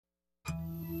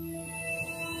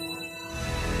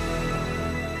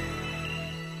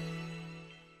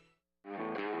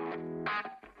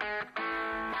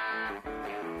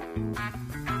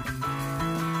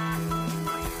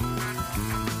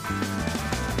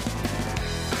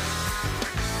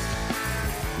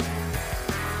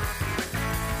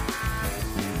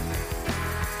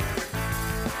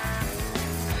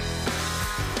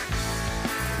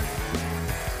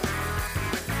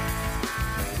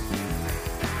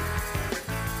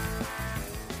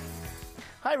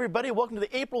Hi, everybody. Welcome to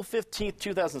the April 15th,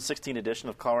 2016 edition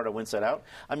of Colorado Inside Out.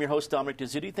 I'm your host, Dominic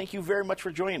Dezzutti. Thank you very much for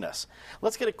joining us.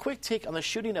 Let's get a quick take on the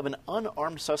shooting of an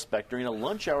unarmed suspect during a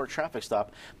lunch hour traffic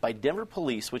stop by Denver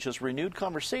police, which has renewed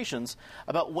conversations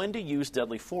about when to use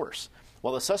deadly force.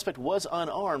 While the suspect was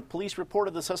unarmed, police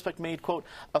reported the suspect made, quote,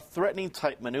 a threatening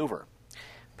type maneuver.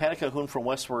 Panica Hoon from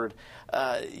Westward,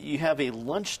 you have a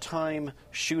lunchtime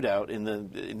shootout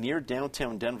near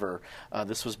downtown Denver.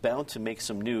 This was bound to make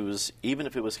some news, even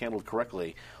if it was handled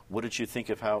correctly. What did you think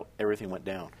of how everything went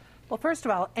down? Well, first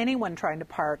of all, anyone trying to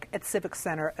park at Civic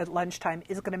Center at lunchtime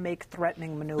is going to make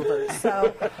threatening maneuvers.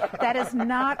 So that is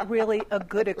not really a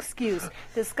good excuse.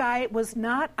 This guy was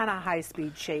not on a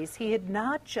high-speed chase. He had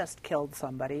not just killed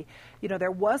somebody. You know, there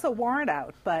was a warrant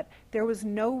out, but there was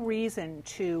no reason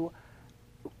to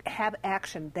have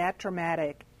action that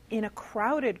dramatic in a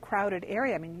crowded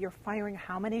area. I mean, you're firing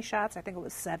how many shots? I think it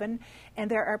was 7. And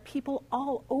there are people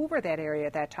all over that area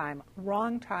at that time.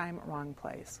 Wrong time, wrong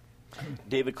place.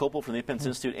 David Kopel from the Pence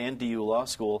Institute and DU Law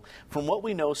School. From what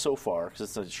we know so far,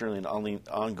 because it's surely an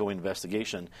ongoing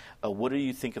investigation, what do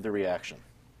you think of the reaction?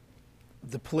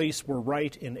 The police were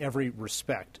right in every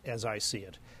respect, as I see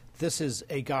it. This is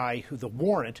a guy who the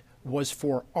warrant was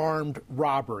for armed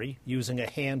robbery using a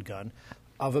handgun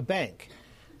of a bank.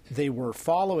 They were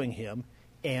following him,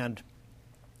 and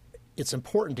it's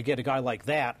important to get a guy like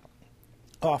that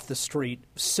off the street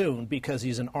soon because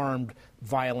he's an armed,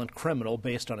 violent criminal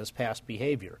based on his past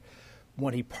behavior.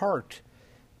 When he parked,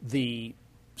 the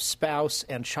spouse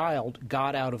and child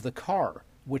got out of the car,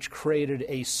 which created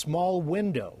a small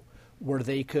window where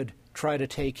they could try to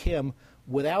take him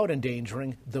without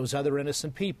endangering those other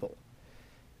innocent people.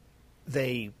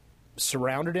 They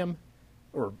surrounded him,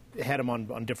 or had him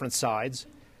on different sides.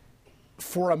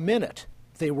 For a minute,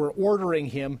 they were ordering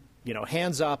him,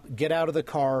 hands up, get out of the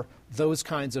car, those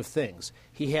kinds of things.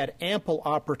 He had ample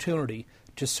opportunity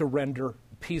to surrender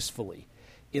peacefully.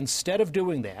 Instead of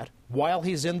doing that, while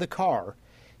he's in the car,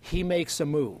 he makes a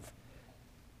move.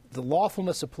 The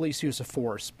lawfulness of police use of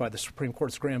force by the Supreme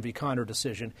Court's Graham v. Conner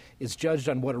decision is judged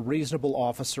on what a reasonable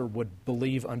officer would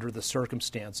believe under the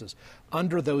circumstances.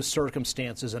 Under those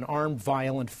circumstances, an armed,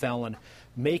 violent felon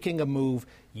making a move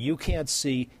you can't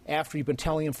see after you've been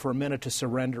telling him for a minute to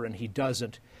surrender and he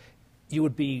doesn't, you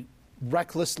would be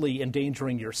recklessly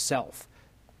endangering yourself,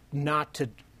 not to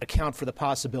account for the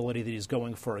possibility that he's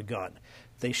going for a gun.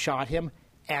 They shot him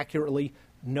accurately.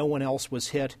 No one else was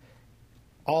hit.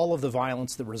 All of the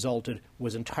violence that resulted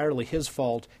was entirely his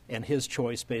fault and his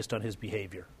choice based on his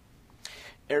behavior.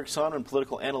 Eric Sonderman,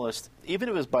 political analyst, even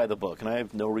if it was by the book, and I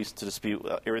have no reason to dispute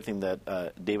everything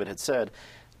that David had said,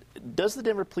 does the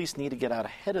Denver police need to get out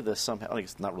ahead of this somehow?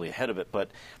 It's not really ahead of it,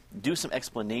 but do some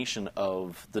explanation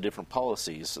of the different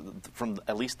policies from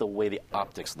at least the way the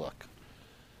optics look?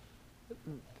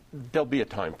 There'll be a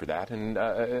time for that, and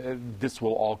this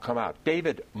will all come out.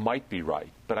 David might be right,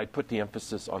 but I put the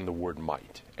emphasis on the word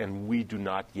might, and we do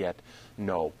not yet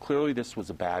know. Clearly, this was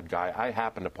a bad guy. I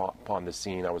happened upon the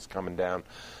scene. I was coming down.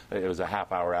 It was a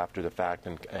half hour after the fact,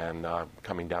 and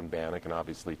coming down Bannock, and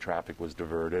obviously traffic was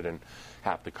diverted, and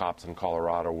half the cops in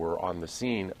Colorado were on the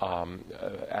scene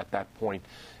at that point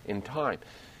in time.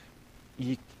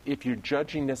 If you're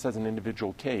judging this as an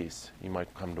individual case, you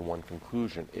might come to one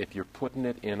conclusion. If you're putting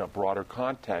it in a broader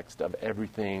context of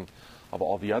everything, of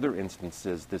all the other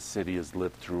instances this city has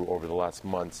lived through over the last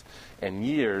months and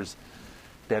years,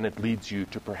 then it leads you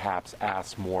to perhaps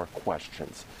ask more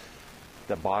questions.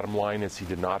 The bottom line is he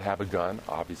did not have a gun.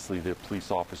 Obviously, the police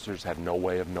officers had no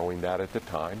way of knowing that at the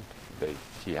time.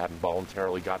 He hadn't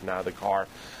voluntarily gotten out of the car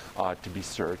to be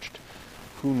searched.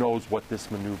 Who knows what this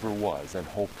maneuver was, and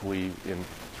hopefully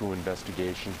through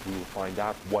investigations we will find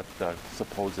out what the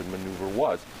supposed maneuver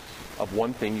was. Of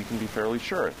one thing you can be fairly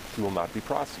sure, he will not be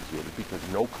prosecuted because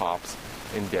no cops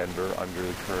in Denver under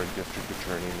the current district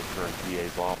attorney and the current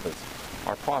DA's office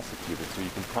are prosecuted. So you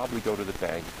can probably go to the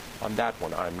bank on that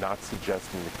one. I'm not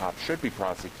suggesting the cops should be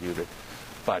prosecuted,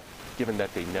 but given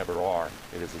that they never are,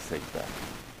 it is a safe bet.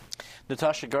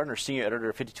 Natasha Gardner, senior editor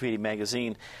of 5280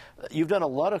 Magazine. You've done a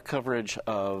lot of coverage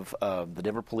of the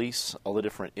Denver police, all the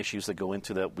different issues that go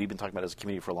into that we've been talking about as a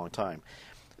community for a long time.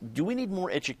 do we need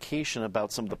more education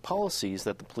about some of the policies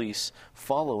that the police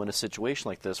follow in a situation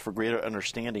like this for greater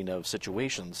understanding of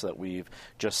situations that we've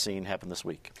just seen happen this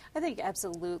week? I think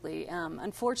absolutely.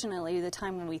 Unfortunately, the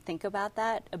time when we think about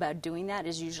doing that,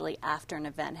 is usually after an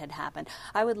event had happened.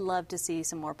 I would love to see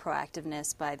some more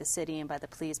proactiveness by the city and by the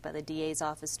police, by the DA's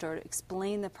office, to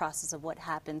explain the process of what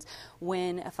happens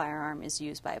when a firearm is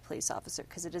used by a police officer,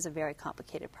 because it is a very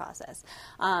complicated process.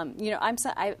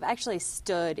 I've actually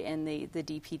stood in the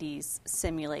DPD's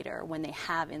simulator when they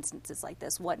have instances like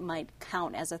this, what might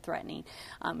count as a threatening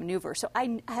maneuver. So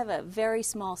I have a very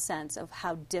small sense of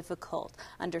how difficult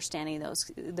understanding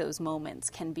those moments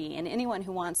can be. And anyone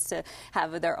who wants to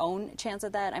have their own chance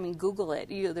at that, I mean, Google it.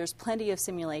 There's plenty of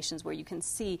simulations where you can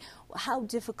see how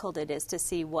difficult it is to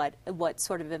see what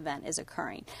sort of event is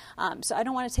occurring. So I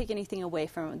don't want to take anything away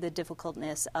from the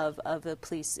difficultness of the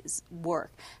police's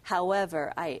work.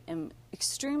 However, I am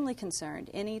extremely concerned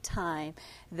any time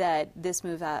that this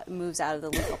moves out of the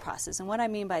legal process. And what I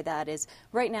mean by that is,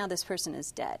 right now this person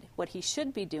is dead. What he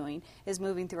should be doing is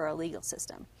moving through our legal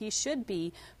system. He should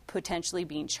be potentially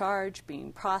being charged,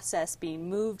 being processed, being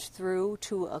moved through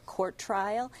to a court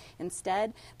trial.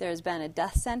 Instead, there's been a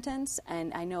death sentence,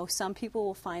 and I know some people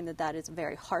will find that that is a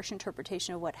very harsh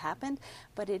interpretation of what happened,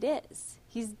 but it is.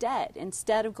 He's dead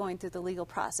instead of going through the legal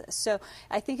process. So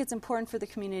I think it's important for the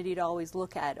community to always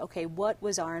look at, okay, what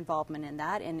was our involvement in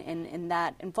that? And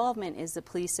that involvement is the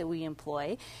police that we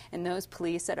employ and those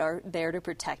police that are there to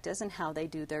protect us and how they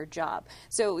do their job.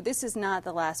 So this is not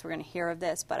the last we're going to hear of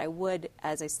this, but I would,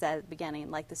 as I said at the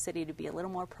beginning, like the city to be a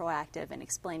little more proactive in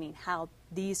explaining how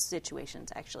these situations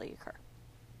actually occur.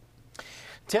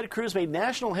 Ted Cruz made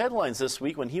national headlines this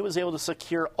week when he was able to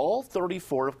secure all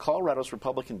 34 of Colorado's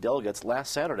Republican delegates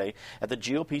last Saturday at the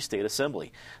GOP State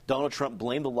Assembly. Donald Trump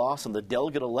blamed the loss on the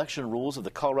delegate election rules of the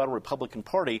Colorado Republican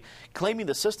Party, claiming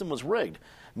the system was rigged.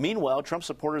 Meanwhile, Trump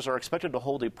supporters are expected to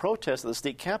hold a protest at the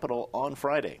state capitol on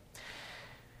Friday.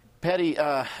 Patty,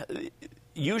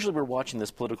 usually we're watching this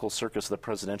political circus of the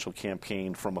presidential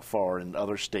campaign from afar in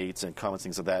other states and comments,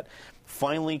 things like that.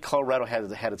 Finally, Colorado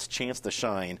had its chance to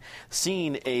shine,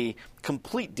 seeing a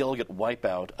complete delegate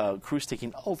wipeout, Cruz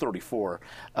taking all 34,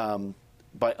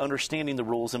 by understanding the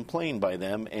rules and playing by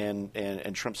them,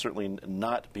 and Trump certainly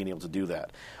not being able to do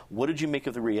that. What did you make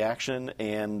of the reaction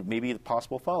and maybe the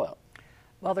possible fallout?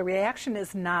 Well, the reaction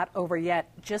is not over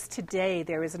yet. Just today,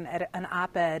 there is an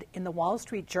op-ed in the Wall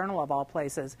Street Journal, of all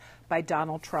places, by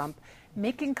Donald Trump,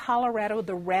 making Colorado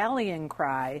the rallying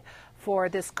cry for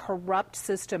this corrupt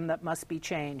system that must be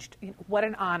changed. What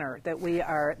an honor that we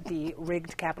are the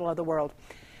rigged capital of the world.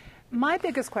 My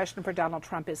biggest question for Donald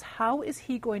Trump is, how is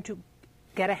he going to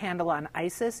get a handle on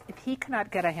ISIS if he cannot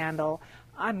get a handle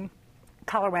on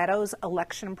Colorado's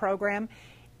election program?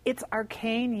 It's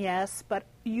arcane, yes, but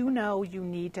you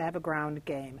need to have a ground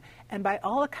game. And by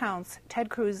all accounts, Ted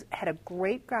Cruz had a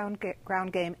great ground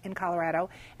game in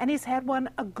Colorado, and he's had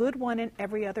a good one in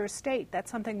every other state. That's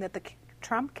something that the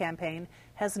Trump campaign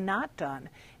has not done.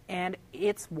 And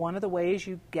it's one of the ways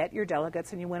you get your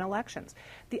delegates and you win elections.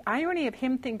 The irony of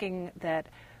him thinking that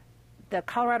the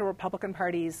Colorado Republican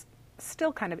Party's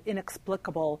still kind of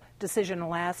inexplicable decision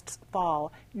last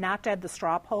fall not to have the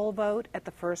straw poll vote at the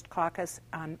first caucus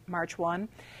on March 1.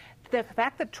 The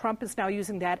fact that Trump is now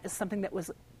using that as something that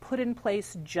was put in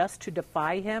place just to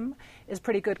defy him is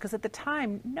pretty good, because at the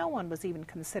time, no one was even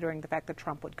considering the fact that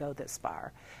Trump would go this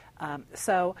far.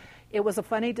 So it was a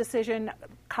funny decision.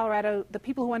 The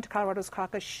people who went to Colorado's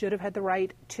caucus should have had the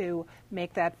right to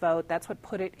make that vote. That's what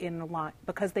put it in line.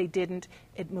 Because they didn't,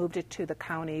 it moved it to the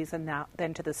counties and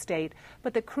then to the state.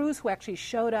 But the Cruz, who actually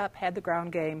showed up, had the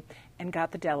ground game, and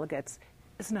got the delegates,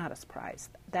 is not a surprise.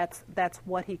 That's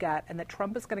what he got. And that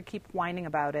Trump is going to keep whining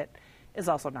about it is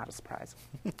also not a surprise.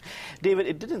 David,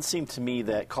 it didn't seem to me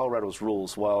that Colorado's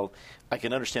rules, while I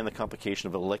can understand the complication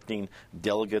of electing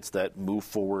delegates that move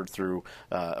forward through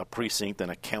a precinct and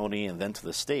a county and then to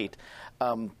the state,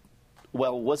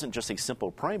 well, it wasn't just a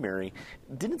simple primary,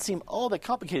 didn't seem all that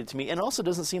complicated to me, and also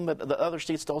doesn't seem that the other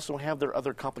states also have their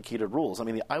other complicated rules. I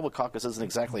mean, the Iowa caucus isn't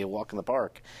exactly a walk in the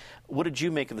park. What did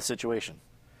you make of the situation?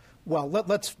 Well,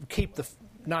 let's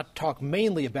not talk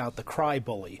mainly about the cry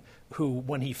bully, who,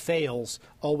 when he fails,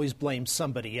 always blames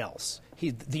somebody else.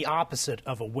 He's the opposite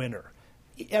of a winner.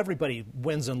 Everybody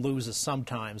wins and loses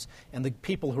sometimes, and the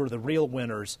people who are the real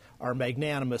winners are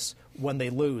magnanimous when they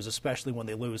lose, especially when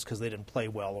they lose because they didn't play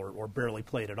well or barely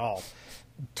played at all.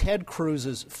 Ted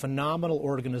Cruz's phenomenal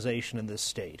organization in this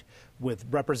state, with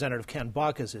Representative Ken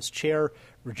Buck as his chair,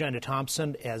 Regina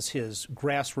Thompson as his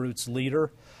grassroots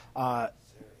leader,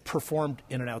 performed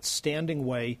in an outstanding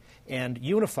way and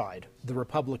unified the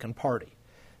Republican Party.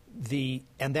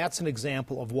 And that's an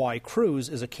example of why Cruz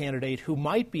is a candidate who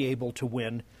might be able to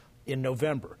win in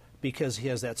November, because he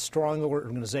has that strong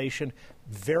organization,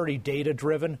 very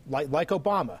data-driven, like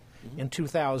Obama in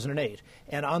 2008.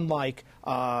 And unlike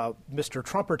Mr.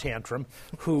 Trumper Tantrum,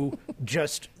 who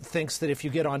just thinks that if you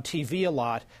get on TV a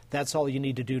lot, that's all you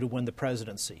need to do to win the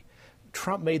presidency.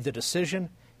 Trump made the decision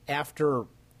after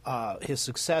his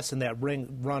success in that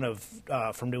run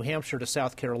of from New Hampshire to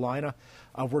South Carolina.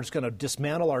 We're just going to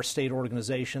dismantle our state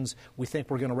organizations. We think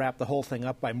we're going to wrap the whole thing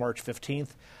up by March 15th.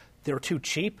 They're too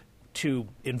cheap to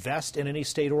invest in any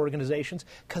state organizations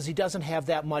because he doesn't have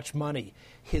that much money.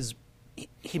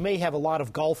 He may have a lot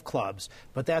of golf clubs,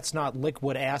 but that's not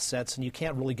liquid assets, and you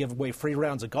can't really give away free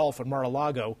rounds of golf at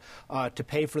Mar-a-Lago to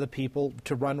pay for the people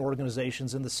to run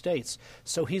organizations in the states.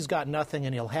 So he's got nothing,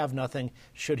 and he'll have nothing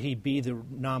should he be the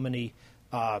nominee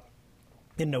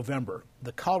in November.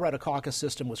 The Colorado caucus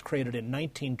system was created in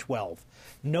 1912.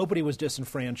 Nobody was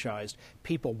disenfranchised.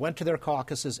 People went to their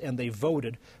caucuses and they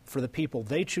voted for the people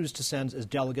they choose to send as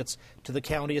delegates to the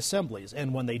county assemblies.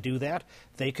 And when they do that,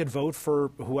 they could vote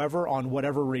for whoever on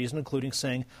whatever reason, including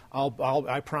saying,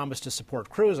 I promise to support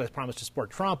Cruz, I promise to support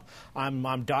Trump, I'm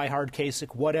diehard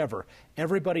Kasich, whatever.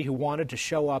 Everybody who wanted to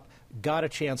show up got a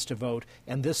chance to vote,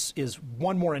 and this is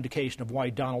one more indication of why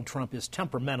Donald Trump is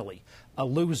temperamentally a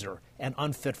loser and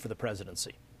unfit for the presidency.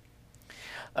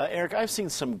 Eric, I've seen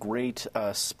some great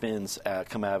spins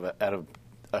come out of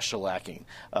a shellacking.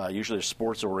 Usually they're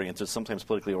sports-oriented, sometimes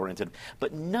politically-oriented,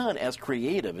 but none as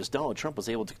creative as Donald Trump was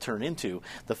able to turn into.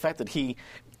 The fact that he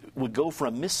would go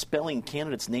from misspelling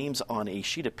candidates' names on a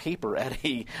sheet of paper at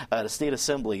a state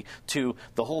assembly to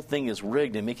the whole thing is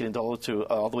rigged and make it into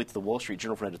all the way to the Wall Street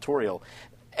Journal for an editorial.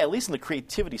 At least in the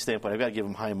creativity standpoint, I've got to give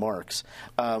him high marks.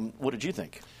 What did you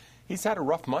think? He's had a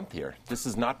rough month here. This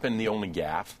has not been the only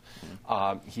gaffe.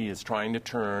 He is trying to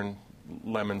turn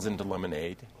lemons into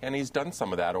lemonade, and he's done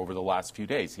some of that over the last few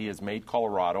days. He has made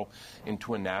Colorado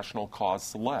into a national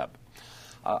cause celeb.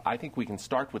 I think we can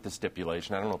start with the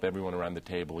stipulation. I don't know if everyone around the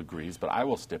table agrees, but I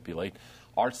will stipulate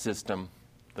our system,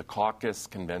 the caucus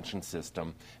convention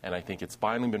system, and I think it's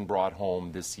finally been brought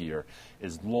home this year,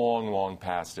 is long, long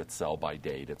past its sell-by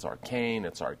date. It's arcane,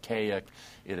 it's archaic.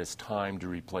 It is time to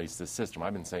replace this system.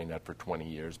 I've been saying that for 20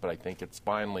 years, but I think it's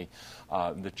finally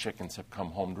the chickens have come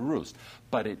home to roost.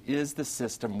 But it is the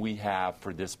system we have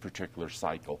for this particular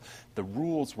cycle. The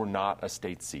rules were not a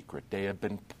state secret. They have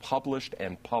been published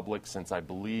and public since, I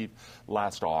believe,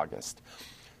 last August.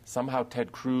 Somehow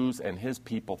Ted Cruz and his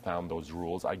people found those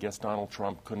rules. I guess Donald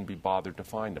Trump couldn't be bothered to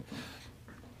find them.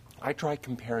 I tried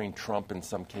comparing Trump in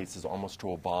some cases almost to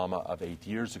Obama of 8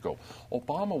 years ago.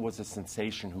 Obama was a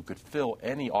sensation who could fill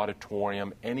any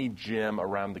auditorium, any gym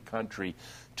around the country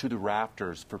to the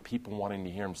rafters for people wanting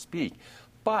to hear him speak.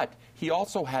 But he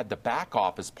also had the back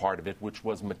office part of it, which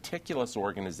was meticulous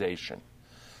organization.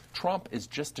 Trump is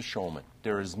just a showman.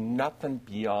 There is nothing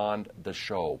beyond the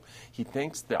show. He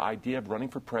thinks the idea of running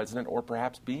for president, or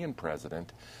perhaps being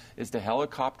president, is to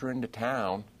helicopter into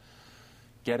town,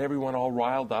 get everyone all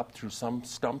riled up through some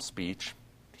stump speech,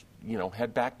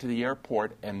 head back to the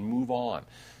airport and move on.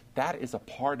 That is a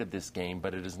part of this game,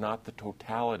 but it is not the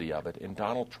totality of it. In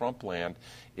Donald Trump land,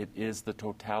 it is the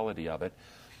totality of it.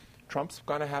 Trump's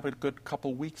going to have a good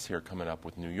couple weeks here coming up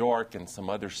with New York and some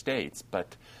other states,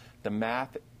 but the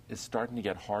math is starting to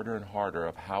get harder and harder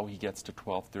of how he gets to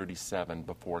 1237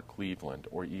 before Cleveland,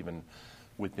 or even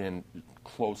within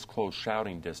close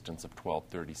shouting distance of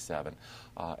 1237,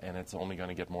 and it's only going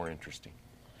to get more interesting.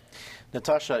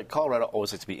 Natasha, Colorado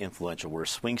always likes to be influential. We're a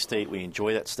swing state. We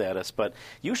enjoy that status. But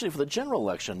usually for the general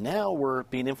election, now we're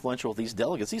being influential with these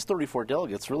delegates. These 34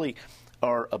 delegates really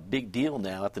are a big deal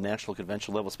now at the national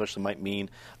convention level, especially might mean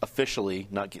officially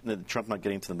Trump not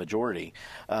getting to the majority.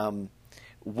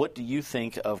 What do you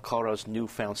think of Colorado's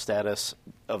newfound status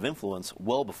of influence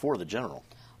well before the general?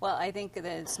 Well, I think that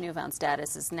its newfound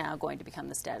status is now going to become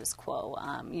the status quo.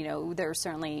 There are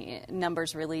certainly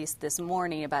numbers released this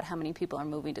morning about how many people are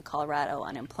moving to Colorado,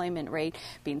 unemployment rate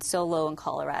being so low in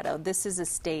Colorado. This is a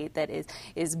state that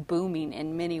is booming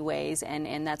in many ways,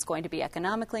 and that's going to be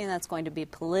economically and that's going to be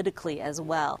politically as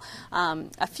well.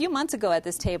 A few months ago at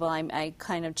this table, I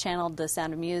kind of channeled The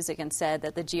Sound of Music and said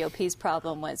that the GOP's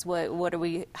problem was,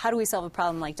 how do we solve a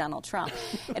problem like Donald Trump?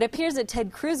 It appears that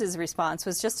Ted Cruz's response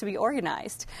was just to be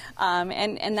organized.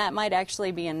 And that might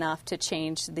actually be enough to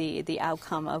change the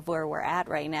outcome of where we're at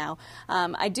right now.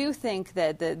 I do think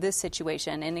that this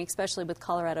situation, and especially with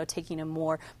Colorado taking a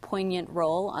more poignant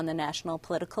role on the national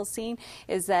political scene,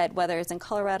 is that whether it's in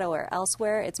Colorado or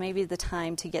elsewhere, it's maybe the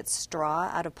time to get straw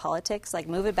out of politics, like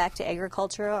move it back to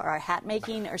agriculture or hat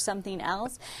making or something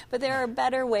else. But there are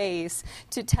better ways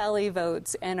to tally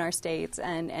votes in our states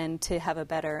and to have a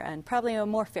better and probably a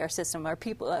more fair system, or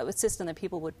a system that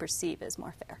people would perceive as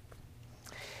more fair.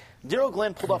 Darryl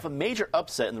Glenn pulled off a major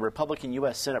upset in the Republican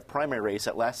U.S. Senate primary race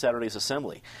at last Saturday's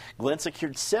assembly. Glenn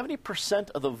secured 70%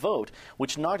 of the vote,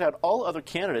 which knocked out all other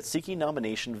candidates seeking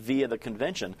nomination via the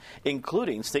convention,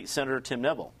 including State Senator Tim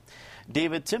Neville.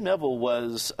 David, Tim Neville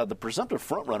was the presumptive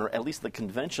frontrunner, at least at the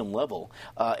convention level,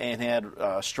 and had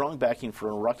strong backing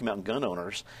for Rocky Mountain gun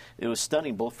owners. It was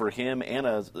stunning both for him and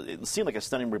it seemed like a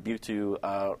stunning rebuke to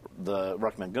the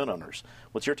Rocky Mountain gun owners.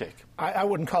 What's your take? I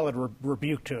wouldn't call it a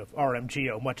rebuke to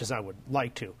RMGO, much as I would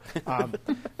like to.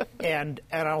 And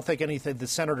I don't think that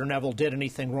Senator Neville did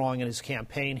anything wrong in his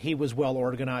campaign. He was well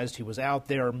organized. He was out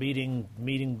there going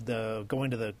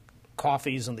to the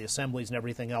coffees and the assemblies and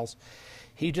everything else.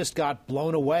 He just got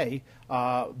blown away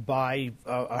by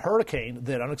a hurricane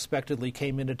that unexpectedly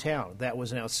came into town. That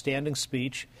was an outstanding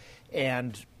speech,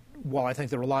 and while I think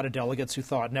there were a lot of delegates who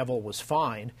thought Neville was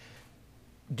fine,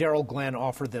 Darryl Glenn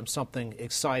offered them something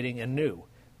exciting and new.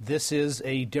 This is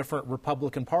a different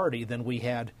Republican Party than we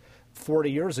had 40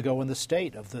 years ago in the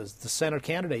state. Of the Senate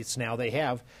candidates now they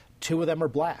have, 2 of them are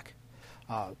black.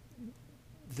 And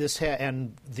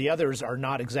the others are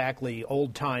not exactly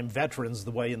old-time veterans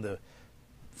the way in the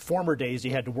former days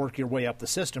you had to work your way up the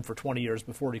system for 20 years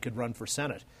before you could run for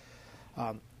Senate.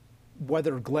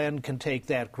 Whether Glenn can take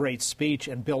that great speech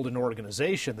and build an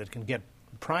organization that can get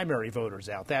primary voters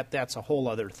out, that's a whole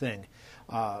other thing.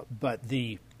 But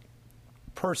the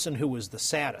person who was the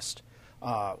saddest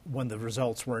when the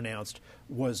results were announced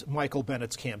was Michael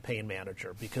Bennett's campaign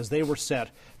manager, because they were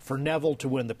set for Neville to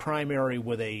win the primary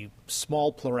with a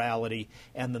small plurality,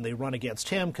 and then they run against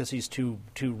him because he's too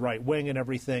right-wing and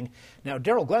everything. Now,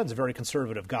 Darryl Glenn's a very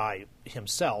conservative guy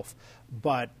himself,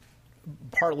 but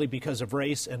partly because of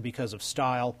race and because of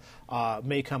style,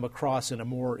 may come across in a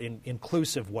more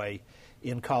inclusive way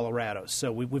in Colorado.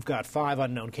 So we've got 5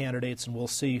 unknown candidates, and we'll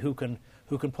see who can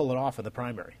pull it off in the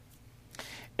primary.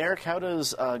 Eric, how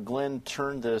does Glenn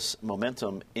turn this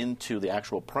momentum into the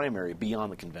actual primary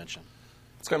beyond the convention?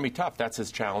 It's going to be tough. That's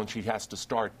his challenge. He has to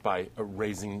start by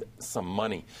raising some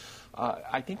money.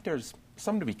 I think there's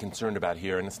something to be concerned about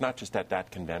here, and it's not just at that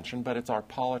convention, but it's our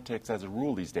politics as a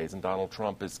rule these days, and Donald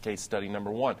Trump is case study number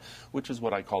 1, which is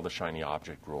what I call the shiny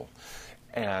object rule.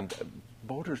 And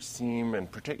voters seem, and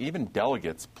even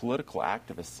delegates, political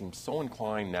activists, seem so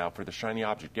inclined now for the shiny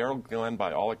object. Darryl Glenn,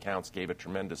 by all accounts, gave a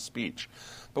tremendous speech.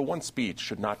 But one speech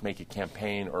should not make a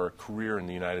campaign or a career in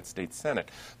the United States Senate.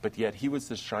 But yet he was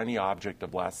the shiny object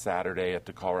of last Saturday at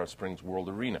the Colorado Springs World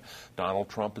Arena. Donald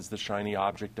Trump is the shiny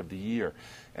object of the year.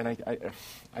 And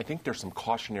I think there's some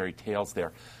cautionary tales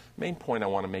there. Main point I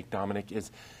want to make, Dominic, is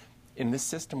in this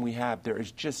system we have, there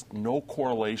is just no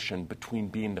correlation between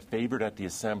being the favorite at the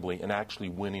assembly and actually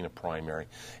winning a primary.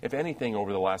 If anything,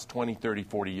 over the last 20, 30,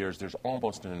 40 years, there's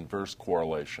almost an inverse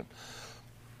correlation.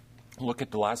 Look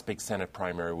at the last big Senate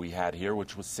primary we had here,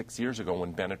 which was 6 years ago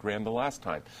when Bennett ran the last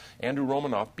time. Andrew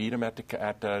Romanoff beat him at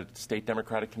the State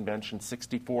Democratic Convention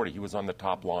 60-40. He was on the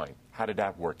top line. How did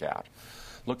that work out?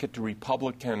 Look at the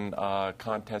Republican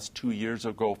contest 2 years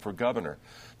ago for governor.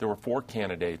 There were 4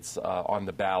 candidates on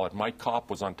the ballot. Mike Kopp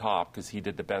was on top because he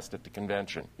did the best at the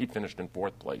convention. He finished in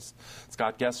 4th place.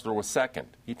 Scott Gessler was 2nd.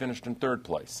 He finished in 3rd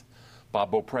place.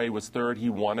 Bob Beaupre was 3rd. He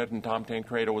won it, and Tom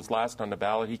Tancredo was last on the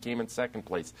ballot. He came in 2nd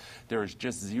place. There is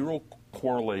just zero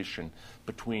correlation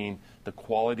between the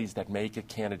qualities that make a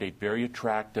candidate very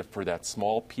attractive for that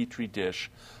small petri dish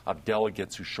of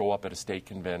delegates who show up at a state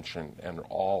convention and are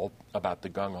all about the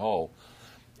gung-ho,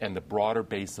 and the broader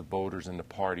base of voters in the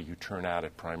party who turn out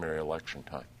at primary election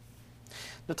time.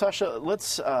 Natasha,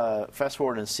 let's fast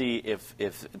forward and see if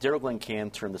Darryl Glenn can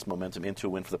turn this momentum into a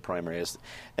win for the primary.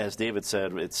 As David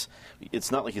said,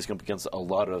 it's not like he's going up against a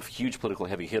lot of huge political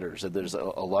heavy hitters. There's a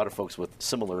lot of folks with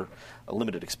similar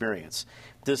limited experience.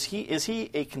 Is he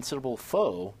a considerable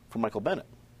foe for Michael Bennet?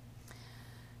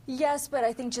 Yes, but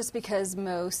I think just because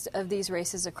most of these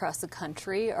races across the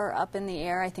country are up in the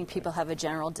air, I think people have a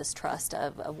general distrust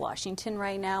of Washington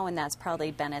right now, and that's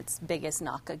probably Bennett's biggest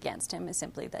knock against him, is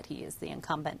simply that he is the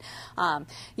incumbent.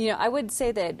 I would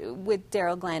say that with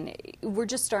Darryl Glenn, we're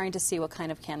just starting to see what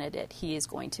kind of candidate he is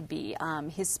going to be.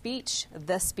 His speech,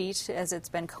 the speech, as it's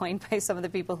been coined by some of the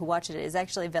people who watch it, is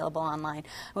actually available online.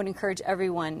 I would encourage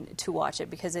everyone to watch it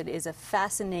because it is a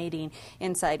fascinating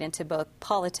insight into both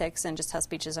politics and just how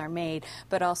speeches are made,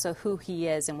 but also who he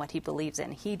is and what he believes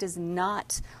in. He does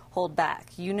not hold back.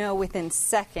 You know within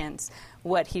seconds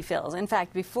what he feels. In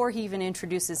fact, before he even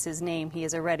introduces his name, he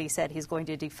has already said he's going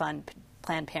to defund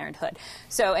Planned Parenthood.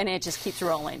 So, and it just keeps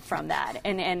rolling from that.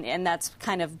 And that's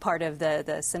kind of part of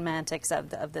the semantics of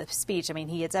the speech. I mean,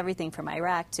 he hits everything from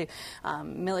Iraq to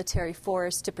military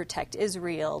force to protect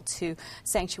Israel to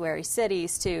sanctuary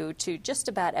cities to just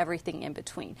about everything in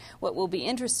between. What will be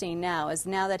interesting now is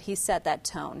now that he's set that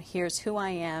tone, here's who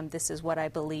I am, this is what I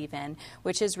believe in,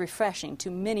 which is refreshing to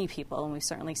many people, and we've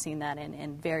certainly seen that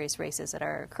in various races that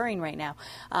are occurring right now.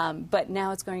 But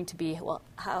now it's going to be, well,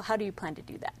 how do you plan to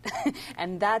do that?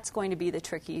 And that's going to be the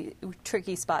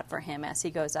tricky spot for him as he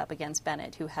goes up against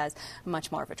Bennett, who has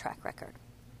much more of a track record.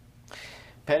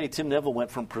 Patty, Tim Neville went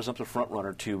from presumptive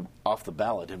frontrunner to off the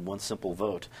ballot in one simple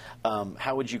vote.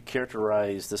 How would you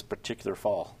characterize this particular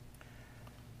fall?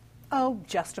 Oh,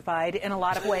 justified in a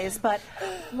lot of ways. But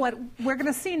what we're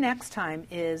going to see next time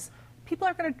is people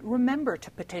are going to remember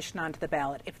to petition onto the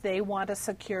ballot if they want a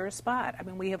secure spot. I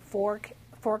mean, we have four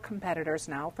competitors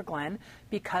now for Glenn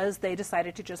because they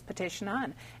decided to just petition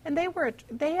on. And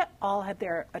they all had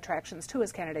their attractions too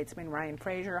as candidates. I mean, Ryan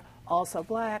Frazier, also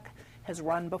black, has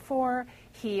run before.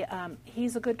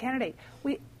 He's a good candidate.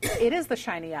 It is the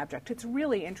shiny object. It's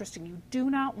really interesting. You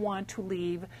do not want to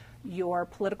leave your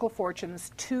political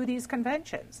fortunes to these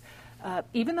conventions.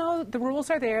 Even though the rules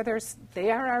are there,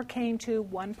 they are arcane too.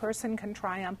 One person can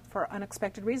triumph for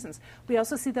unexpected reasons. We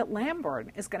also see that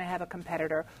Lamborn is going to have a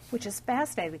competitor, which is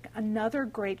fascinating. Another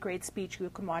great speech you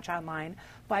can watch online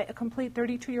by a complete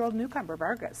 32-year-old newcomer,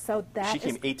 Vargas. So she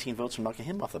came 18 votes from knocking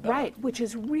him off the ballot. Right, which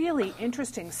is really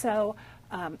interesting. So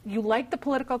you like the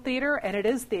political theater, and it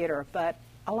is theater, but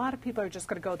a lot of people are just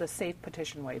going to go the safe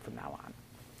petition way from now on.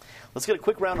 Let's get a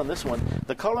quick round on this one.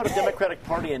 The Colorado Democratic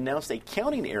Party announced a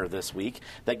counting error this week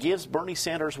that gives Bernie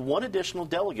Sanders one additional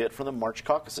delegate from the March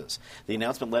caucuses. The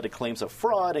announcement led to claims of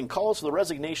fraud and calls for the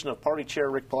resignation of party chair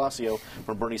Rick Palacio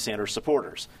from Bernie Sanders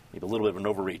supporters. Maybe a little bit of an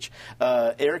overreach.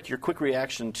 Eric, your quick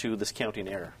reaction to this counting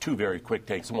error? Two very quick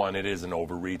takes. One, it is an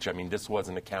overreach. I mean, this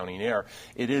wasn't a counting error.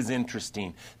 It is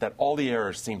interesting that all the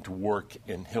errors seem to work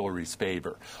in Hillary's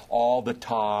favor. All the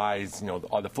ties,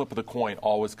 the flip of the coin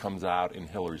always comes out in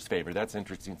Hillary's favor. That's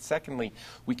interesting. Secondly,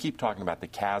 we keep talking about the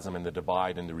chasm and the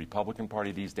divide in the Republican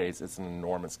Party these days. It's an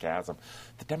enormous chasm.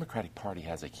 The Democratic Party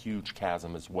has a huge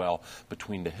chasm as well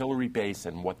between the Hillary base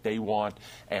and what they want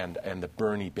and the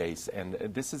Bernie base. And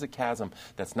this is a chasm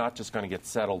that's not just going to get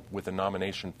settled with a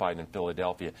nomination fight in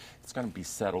Philadelphia. It's going to be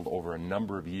settled over a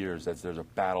number of years as there's a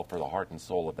battle for the heart and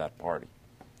soul of that party.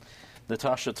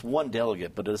 Natasha, it's one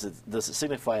delegate, but does it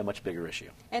signify a much bigger issue?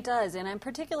 It does, and I'm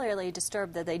particularly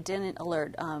disturbed that they didn't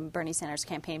alert Bernie Sanders'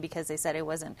 campaign because they said it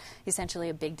wasn't essentially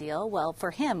a big deal. Well,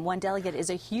 for him, one delegate is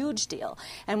a huge deal.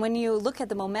 And when you look at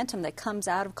the momentum that comes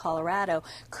out of Colorado,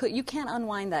 you can't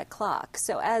unwind that clock.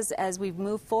 So as we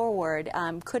move forward,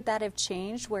 could that have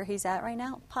changed where he's at right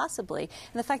now? Possibly.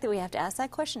 And the fact that we have to ask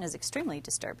that question is extremely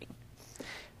disturbing.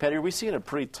 Patty, are we seeing a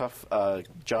pretty tough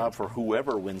job for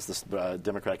whoever wins this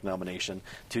Democratic nomination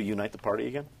to unite the party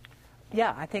again?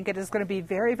 Yeah, I think it is going to be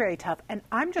very, very tough. And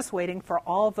I'm just waiting for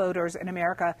all voters in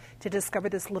America to discover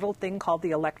this little thing called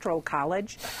the Electoral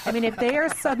College. I mean, if they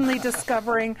are suddenly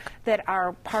discovering that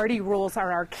our party rules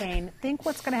are arcane, think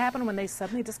what's going to happen when they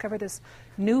suddenly discover this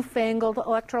newfangled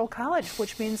Electoral College,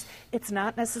 which means it's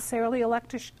not necessarily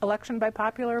election by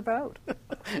popular vote.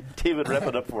 David, wrap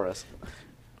it up for us.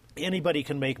 Anybody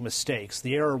can make mistakes.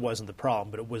 The error wasn't the problem,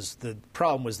 but the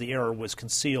problem was the error was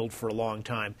concealed for a long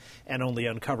time and only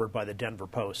uncovered by the Denver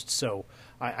Post. So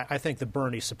I think the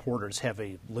Bernie supporters have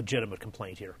a legitimate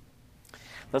complaint here.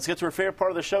 Let's get to our favorite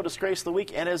part of the show, Disgrace of the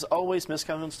Week. And as always, Ms.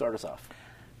 Calhoun, start us off.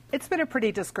 It's been a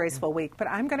pretty disgraceful week, but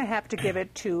I'm going to have to give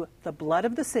it to the blood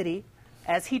of the city,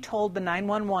 as he told the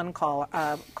 911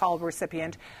 call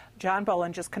recipient, John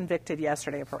Bolin, just convicted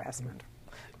yesterday of harassment.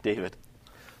 David.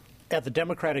 At the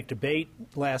Democratic debate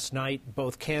last night,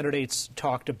 both candidates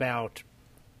talked about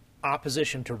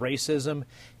opposition to racism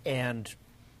and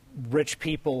rich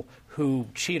people who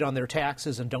cheat on their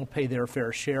taxes and don't pay their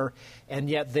fair share, and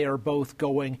yet they are both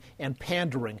going and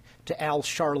pandering to Al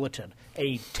Sharpton,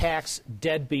 a tax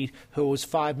deadbeat who owes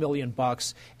 $5 million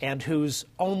and whose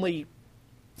only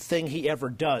thing he ever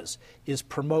does is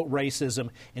promote racism,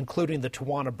 including the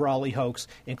Tawana Brawley hoax,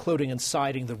 including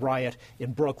inciting the riot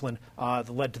in Brooklyn that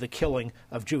led to the killing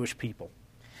of Jewish people.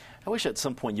 I wish at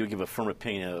some point you would give a firm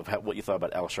opinion of what you thought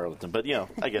about Al Sharpton, but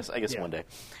I guess Yeah. one day.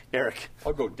 Eric,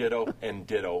 I'll go ditto and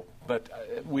ditto, but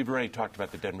we've already talked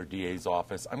about the Denver DA's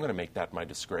office. I'm going to make that my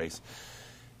disgrace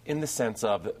in the sense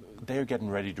of they're getting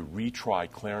ready to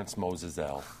retry Clarence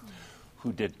Mosesel,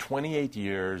 who did 28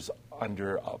 years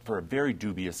for a very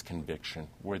dubious conviction,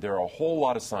 where there are a whole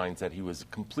lot of signs that he was a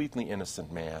completely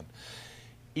innocent man.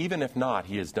 Even if not,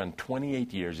 he has done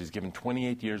 28 years. He's given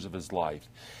 28 years of his life.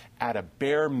 At a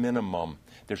bare minimum,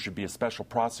 there should be a special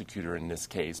prosecutor in this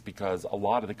case because a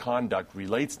lot of the conduct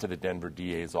relates to the Denver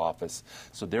DA's office.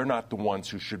 So they're not the ones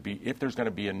who should be, if there's going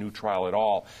to be a new trial at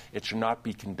all, it should not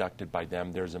be conducted by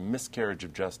them. There's a miscarriage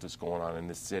of justice going on in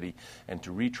this city, and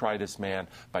to retry this man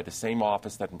by the same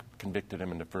office that convicted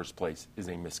him in the first place is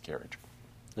a miscarriage.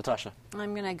 Natasha.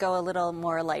 I'm going to go a little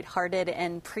more lighthearted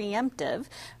and preemptive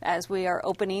as we are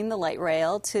opening the light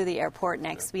rail to the airport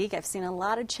next week. I've seen a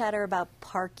lot of chatter about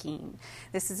parking.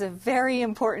 This is a very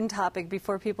important topic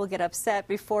before people get upset,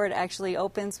 before it actually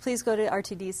opens. Please go to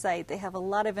RTD's site. They have a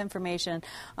lot of information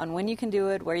on when you can do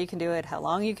it, where you can do it, how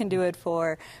long you can do it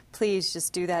for. Please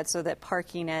just do that so that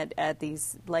parking at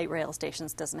these light rail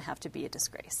stations doesn't have to be a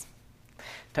disgrace.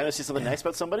 Time to see something nice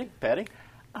about somebody? Patty?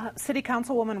 City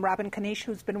Councilwoman Robin Kanish,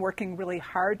 who's been working really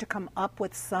hard to come up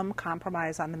with some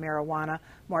compromise on the marijuana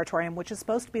moratorium, which is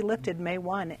supposed to be lifted May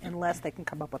 1 unless they can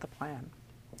come up with a plan.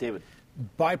 David.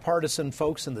 Bipartisan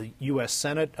folks in the U.S.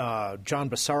 Senate, John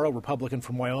Bassaro, Republican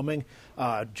from Wyoming,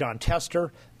 John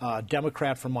Tester,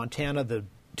 Democrat from Montana, the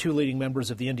two leading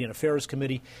members of the Indian Affairs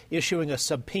Committee, issuing a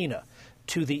subpoena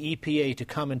to the EPA to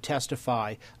come and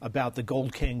testify about the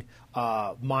Gold King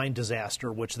mine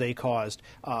disaster, which they caused.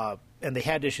 And they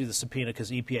had to issue the subpoena because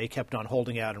EPA kept on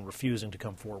holding out and refusing to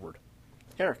come forward.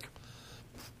 Eric.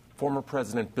 Former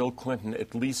President Bill Clinton,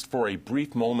 at least for a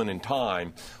brief moment in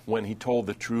time, when he told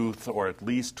the truth or at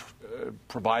least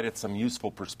provided some useful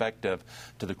perspective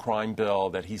to the crime bill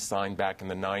that he signed back in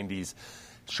the 90s,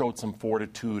 showed some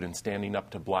fortitude in standing up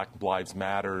to Black Lives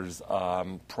Matter's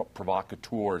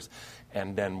provocateurs,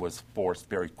 and then was forced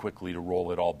very quickly to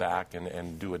roll it all back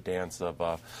and do a dance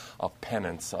of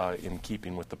penance in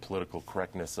keeping with the political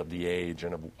correctness of the age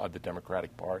and of the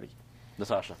Democratic Party.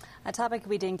 Natasha. A topic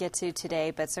we didn't get to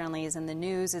today, but certainly is in the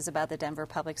news, is about the Denver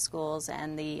Public Schools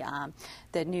and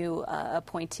the new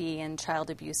appointee and child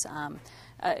abuse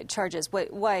charges.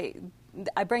 Why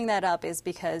I bring that up is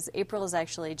because April is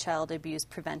actually Child Abuse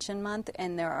Prevention Month,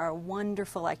 and there are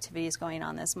wonderful activities going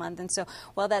on this month. And so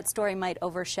while that story might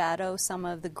overshadow some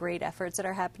of the great efforts that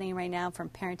are happening right now, from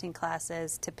parenting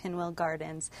classes to Pinwheel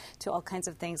Gardens to all kinds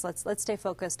of things, let's stay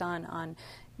focused on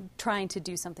trying to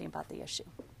do something about the issue.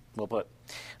 Well put.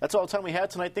 That's all the time we had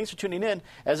tonight. Thanks for tuning in.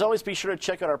 As always, be sure to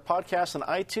check out our podcast on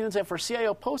iTunes and for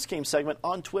CIO Postgame segment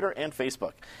on Twitter and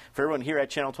Facebook. For everyone here at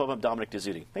Channel 12, I'm Dominic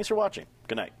Dezzutti. Thanks for watching.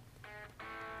 Good night.